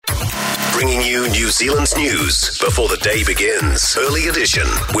Bringing you New Zealand's news before the day begins. Early edition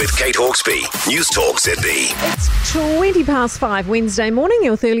with Kate Hawkesby. News Talk ZB. It's 20 past 5 Wednesday morning,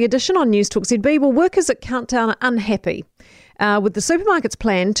 your early edition on News Talk ZB. Well, workers at Countdown are unhappy with the supermarket's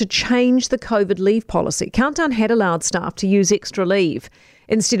plan to change the COVID leave policy. Countdown had allowed staff to use extra leave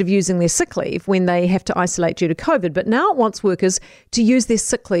instead of using their sick leave when they have to isolate due to COVID. But now it wants workers to use their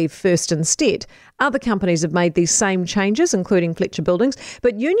sick leave first instead. Other companies have made these same changes, including Fletcher Buildings.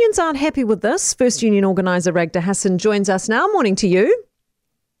 But unions aren't happy with this. First Union organiser Ragda Hassan joins us now. Morning to you.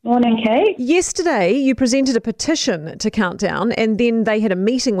 Morning, Kate. Yesterday, you presented a petition to Countdown and then they had a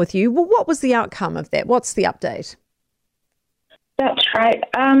meeting with you. Well, what was the outcome of that? What's the update? That's right.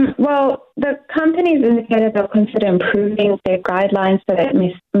 Well, the companies indicated they'll consider improving their guidelines so that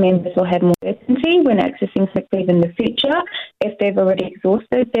members will have more certainty when accessing sick leave in the future if they've already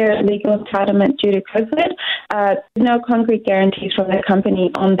exhausted their legal entitlement due to COVID. There's no concrete guarantees from the company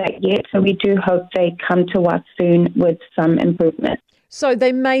on that yet, so we do hope they come to us soon with some improvement. So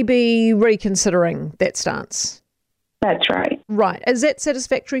they may be reconsidering that stance? That's right. Right. Is that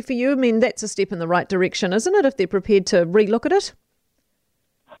satisfactory for you? I mean, that's a step in the right direction, isn't it, if they're prepared to relook at it?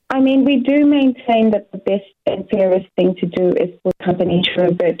 I mean, we do maintain that the best and fairest thing to do is for companies to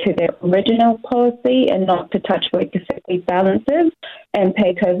revert to their original policy and not to touch worker sick leave balances and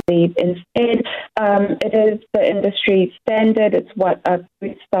pay COVID leave instead. It is the industry standard. It's what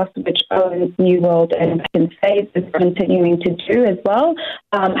Food Stuff, which owns New World and Saves, is continuing to do as well.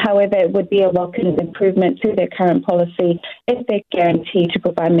 However, it would be a welcome improvement to their current policy if they guarantee to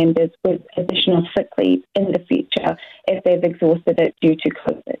provide members with additional sick leave in the future if they've exhausted it due to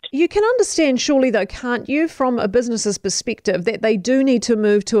COVID. You can understand, surely, though, can't you, from a business's perspective, that they do need to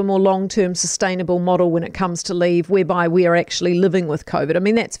move to a more long-term sustainable model when it comes to leave, whereby we are actually living with COVID. I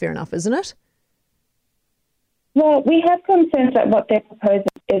mean, that's fair enough, isn't it? Well, we have concerns that what they're proposing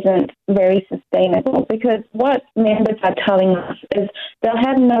isn't very sustainable because what members are telling us is they'll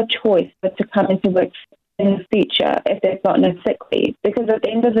have no choice but to come into work in the future if they've got no sick leave, because at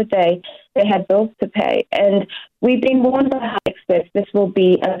the end of the day, they have bills to pay. And we've been warned by health experts this will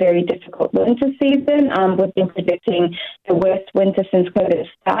be a very difficult winter season. We've been predicting the worst winter since COVID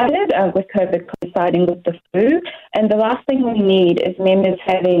started, with COVID coinciding with the flu. And the last thing we need is members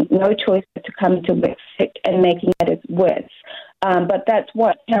having no choice but to come to work sick and making matters worse. But that's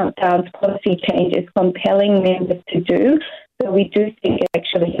what Countdown's policy change is compelling members to do. So we do think it's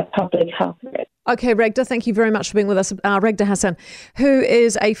actually a public health risk. Okay, Ragda, thank you very much for being with us. Ragda Hassan, who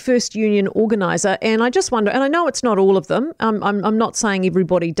is a First Union organiser. And I just wonder, and I know it's not all of them, I'm not saying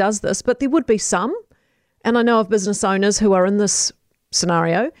everybody does this, but there would be some. And I know of business owners who are in this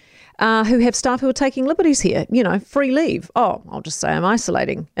scenario who have staff who are taking liberties here, free leave. Oh, I'll just say I'm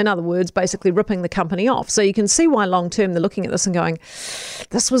isolating. In other words, basically ripping the company off. So you can see why long term they're looking at this and going,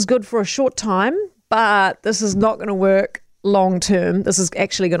 this was good for a short time, but this is not going to work long term. This is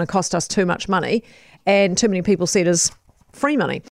actually going to cost us too much money, and too many people see it as free money.